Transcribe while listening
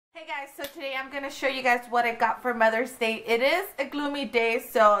Hey guys, so today I'm going to show you guys what I got for Mother's Day. It is a gloomy day,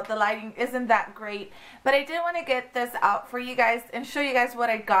 so the lighting isn't that great, but I did want to get this out for you guys and show you guys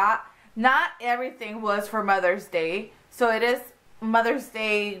what I got. Not everything was for Mother's Day, so it is Mother's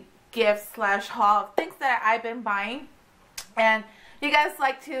Day gift slash haul of things that I've been buying, and you guys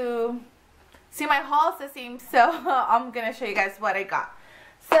like to see my hauls, it seems, so I'm going to show you guys what I got.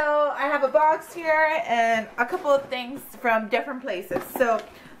 So I have a box here and a couple of things from different places. So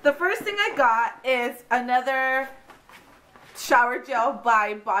the first thing I got is another shower gel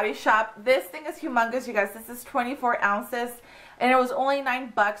by Body Shop. This thing is humongous, you guys. This is 24 ounces and it was only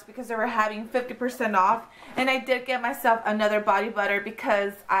 $9 because they were having 50% off. And I did get myself another body butter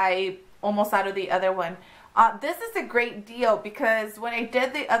because I almost out of the other one. This is a great deal because when I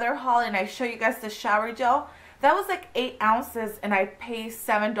did the other haul and I show you guys the shower gel, that was like 8 ounces and I paid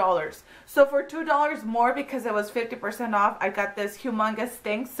 $7. So for $2 more because it was 50% off, I got this humongous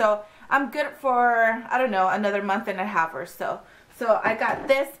thing. So I'm good for, I don't know, another month and a half or so. So I got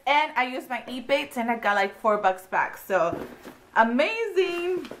this and I used my ebates and I got like $4 back. So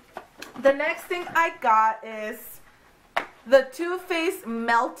amazing. The next thing I got is the Too Faced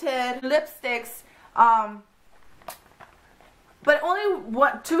melted lipsticks. But only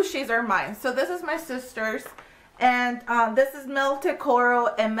two shades are mine. So this is my sister's. And this is Melted Coral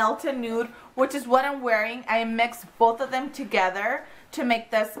and Melted Nude, which is what I'm wearing. I mixed both of them together to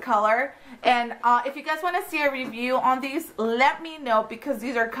make this color. And if you guys want to see a review on these, let me know because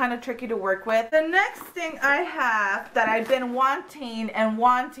these are kind of tricky to work with. The next thing I have that I've been wanting and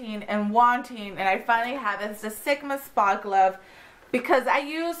I finally have is the Sigma Spa Glove, because I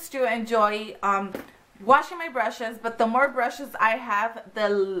used to enjoy washing my brushes, but the more brushes I have,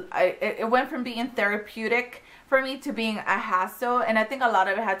 it went from being therapeutic for me to being a hassle, and I think a lot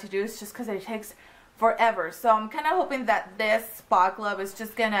of it had to do is just because it takes forever. So I'm kind of hoping that this Spa Glove is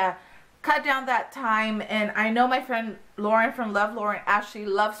just gonna cut down that time. And I know my friend Lauren from Love Lauren actually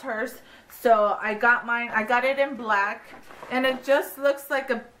loves hers, so I got mine. I got it in black and it just looks like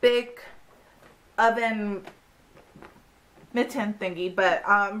a big oven mitten thingy, but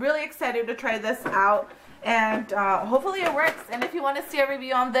I'm really excited to try this out and hopefully it works. And if you want to see a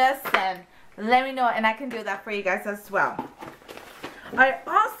review on this, then let me know and I can do that for you guys as well. I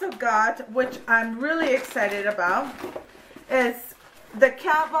also got, which I'm really excited about, is the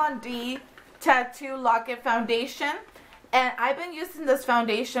Kat Von D Tattoo Lock-It Foundation. And I've been using this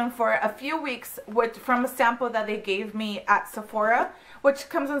foundation for a few weeks from a sample that they gave me at Sephora, which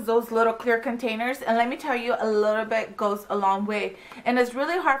comes in those little clear containers. And let me tell you, a little bit goes a long way. And it's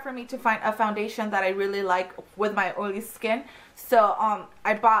really hard for me to find a foundation that I really like with my oily skin. So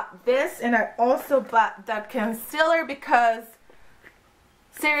I bought this and I also bought that concealer because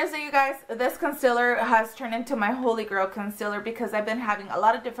seriously, you guys, this concealer has turned into my holy grail concealer because I've been having a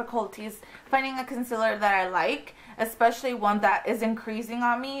lot of difficulties finding a concealer that I like, especially one that isn't creasing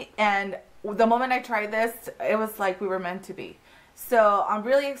on me. And the moment I tried this, it was like we were meant to be. So I'm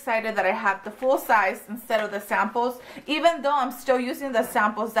really excited that I have the full size instead of the samples, even though I'm still using the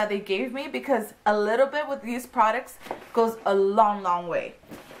samples that they gave me, because a little bit with these products goes a long way.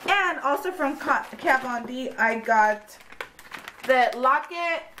 And also from Kat Von D, I got the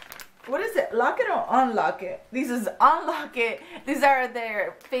Lock-It, what is it? Lock It or Unlock It? This is Unlock It. These are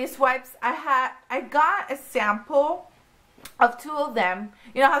their face wipes. I got a sample of 2 of them.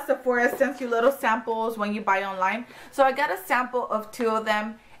 You know how Sephora sends you little samples when you buy online? So I got a sample of 2 of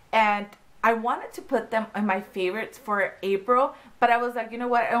them and I wanted to put them in my favorites for April, but I was like, you know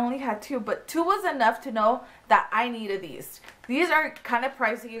what, I only had 2, but 2 was enough to know that I needed these. These are kind of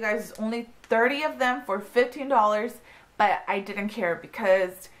pricey, you guys. It's only 30 of them for $15, but I didn't care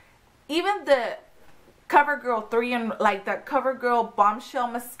because even the CoverGirl 3 and like the CoverGirl Bombshell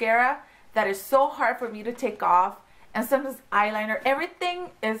mascara that is so hard for me to take off, and sometimes eyeliner,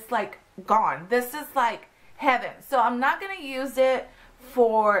 everything is like gone. This is like heaven. So I'm not gonna use it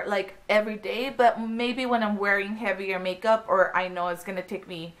for like every day, but maybe when I'm wearing heavier makeup or I know it's gonna take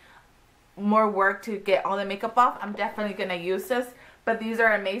me more work to get all the makeup off, I'm definitely gonna use this. But these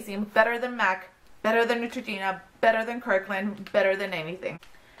are amazing. Better than MAC, better than Neutrogena, better than Kirkland, better than anything.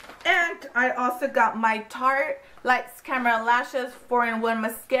 And I also got my Tarte Lights Camera Lashes 4-in-1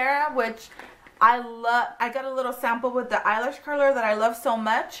 mascara, which I love. I got a little sample with the eyelash curler that I love so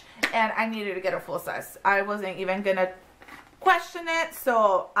much, and I needed to get a full size. I wasn't even gonna question it,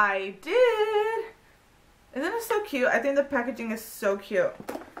 so I did. Isn't it so cute? I think the packaging is so cute.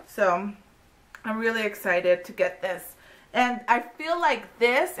 So I'm really excited to get this. And I feel like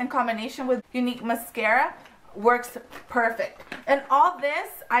this in combination with Unique Mascara works perfect. And all this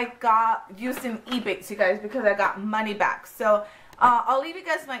I got using ebates, you guys, because I got money back. So I'll leave you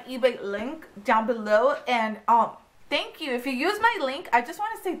guys my eBay link down below. And thank you. If you use my link, I just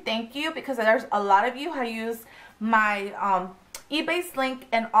want to say thank you, because there's a lot of you who use my eBay's link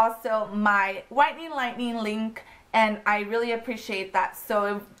and also my Whitening Lightning link, and I really appreciate that.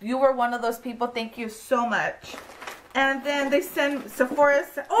 So if you were one of those people, thank you so much. And then they send Sephora.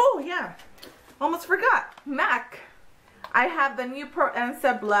 Oh yeah, almost forgot. MAC. I have the new Pro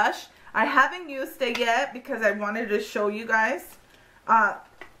Ensa blush. I haven't used it yet because I wanted to show you guys.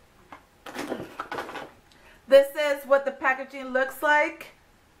 This is what the packaging looks like.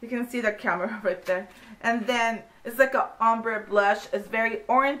 You can see the camera right there. And then it's like an ombre blush. It's very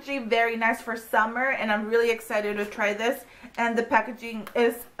orangey, very nice for summer, and I'm really excited to try this. And the packaging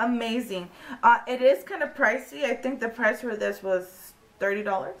is amazing. It is kind of pricey. I think the price for this was $30.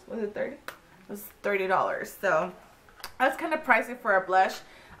 Was it 30? It was $30. So that's kind of pricey for a blush.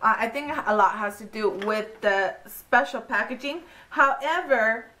 I think a lot has to do with the special packaging.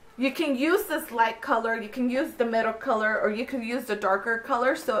 However, you can use this light color, you can use the middle color, or you can use the darker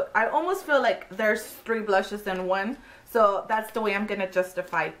color. So I almost feel like there's 3 blushes in one. So that's the way I'm going to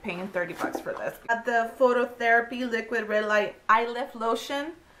justify paying $30 for this. Got the Phototherapy Liquid Red Light Eye Lift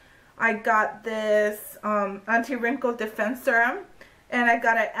Lotion. I got this anti-wrinkle defense serum. And I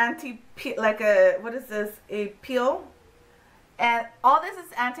got an what is this? A peel. And all this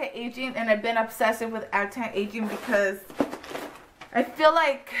is anti-aging, and I've been obsessive with anti-aging because I feel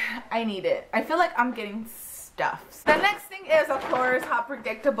like I need it. I feel like I'm getting stuff. The next thing is, of course, how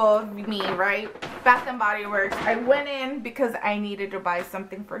predictable me, right? Bath and Body Works. I went in because I needed to buy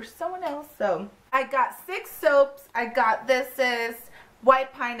something for someone else. So I got 6 soaps. I got, this is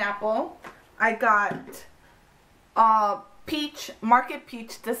white pineapple. I got peach, Market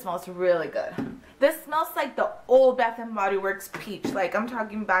Peach. This smells really good. This smells like the old Bath and Body Works peach. Like I'm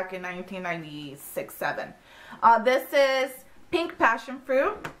talking back in 1996-7. This is pink passion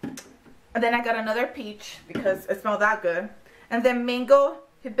fruit. And then I got another peach because it smelled that good. And then mango,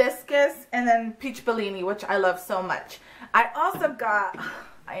 hibiscus, and then peach Bellini, which I love so much. I also got,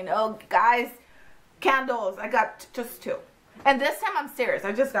 I know guys, candles. I got just 2. And this time I'm serious.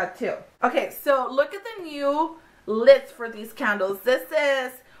 I just got 2. Okay, so look at the new lids for these candles. This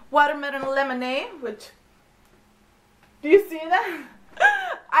is watermelon lemonade, which, do you see that?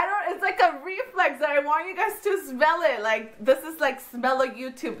 It's like a reflex that I want you guys to smell it. Like, this is like smell of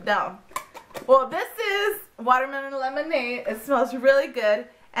YouTube now. Well, this is watermelon lemonade. It smells really good.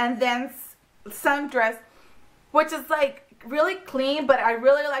 And then sundress, which is like really clean, but I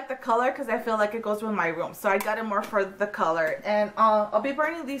really like the color because I feel like it goes with my room. So I got it more for the color. And I'll be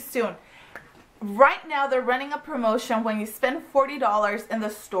burning these soon. Right now, they're running a promotion. When you spend $40 in the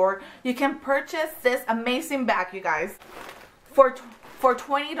store, you can purchase this amazing bag, you guys, for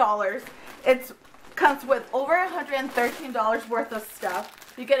 $20. It comes with over $113 worth of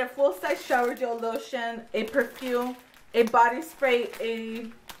stuff. You get a full-size shower gel lotion, a perfume, a body spray, a,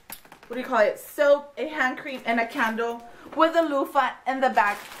 what do you call it, soap, a hand cream, and a candle with a loofah in the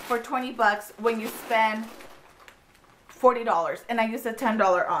bag for $20 when you spend $40, and I used a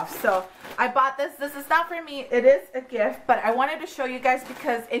 $10 off. So I bought this. This is not for me. It is a gift, but I wanted to show you guys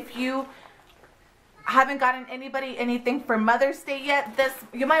because if you haven't gotten anybody anything for Mother's Day yet,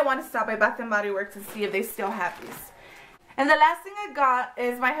 you might want to stop by Bath and Body Works and see if they still have these. And the last thing I got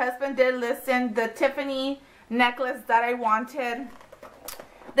is my husband did listen the Tiffany necklace that I wanted.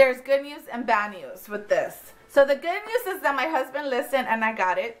 There's good news and bad news with this. So the good news is that my husband listened and I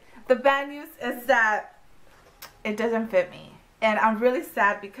got it. The bad news is that it doesn't fit me, and I'm really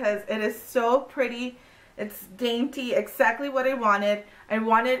sad because it is so pretty. It's dainty, exactly what I wanted. I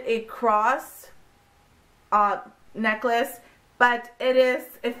wanted a cross necklace, but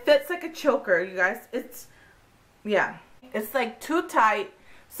it fits like a choker, you guys. It's like too tight,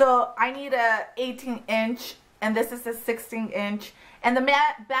 so I need a 18-inch, and this is a 16-inch. And the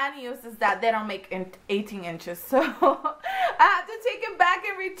bad news is that they don't make 18 inches. So I have to take it back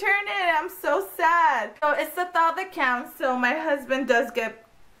and return it. I'm so sad. So it's the thought that counts. So my husband does get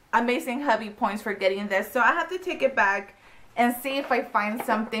amazing hubby points for getting this. So I have to take it back and see if I find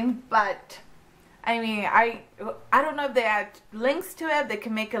something. But I mean, I don't know if they add links to it. They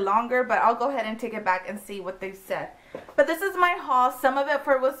can make it longer. But I'll go ahead and take it back and see what they said. But this is my haul. Some of it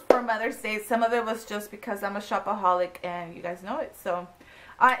was for Mother's Day. Some of it was just because I'm a shopaholic and you guys know it. So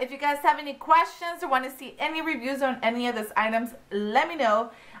if you guys have any questions or want to see any reviews on any of these items, let me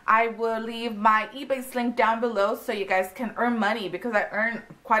know. I will leave my eBay link down below so you guys can earn money because I earned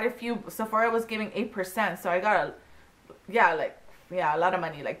quite a few. Sephora was giving 8%. So I got like yeah, a lot of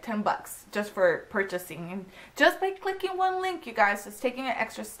money, like 10 bucks just for purchasing, and just by clicking one link, you guys, just taking an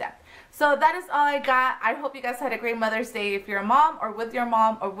extra step. So that is all I got. I hope you guys had a great Mother's Day if you're a mom or with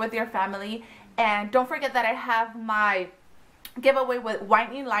your family. And don't forget that I have my giveaway with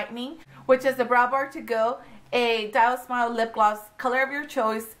Whitening Lightning, which is a brow bar to go, a Dial Smile lip gloss, color of your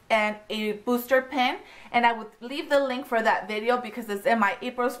choice, and a booster pen. And I would leave the link for that video because it's in my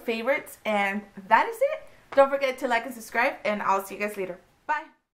April's favorites. And that is it. Don't forget to like and subscribe, and I'll see you guys later. Bye.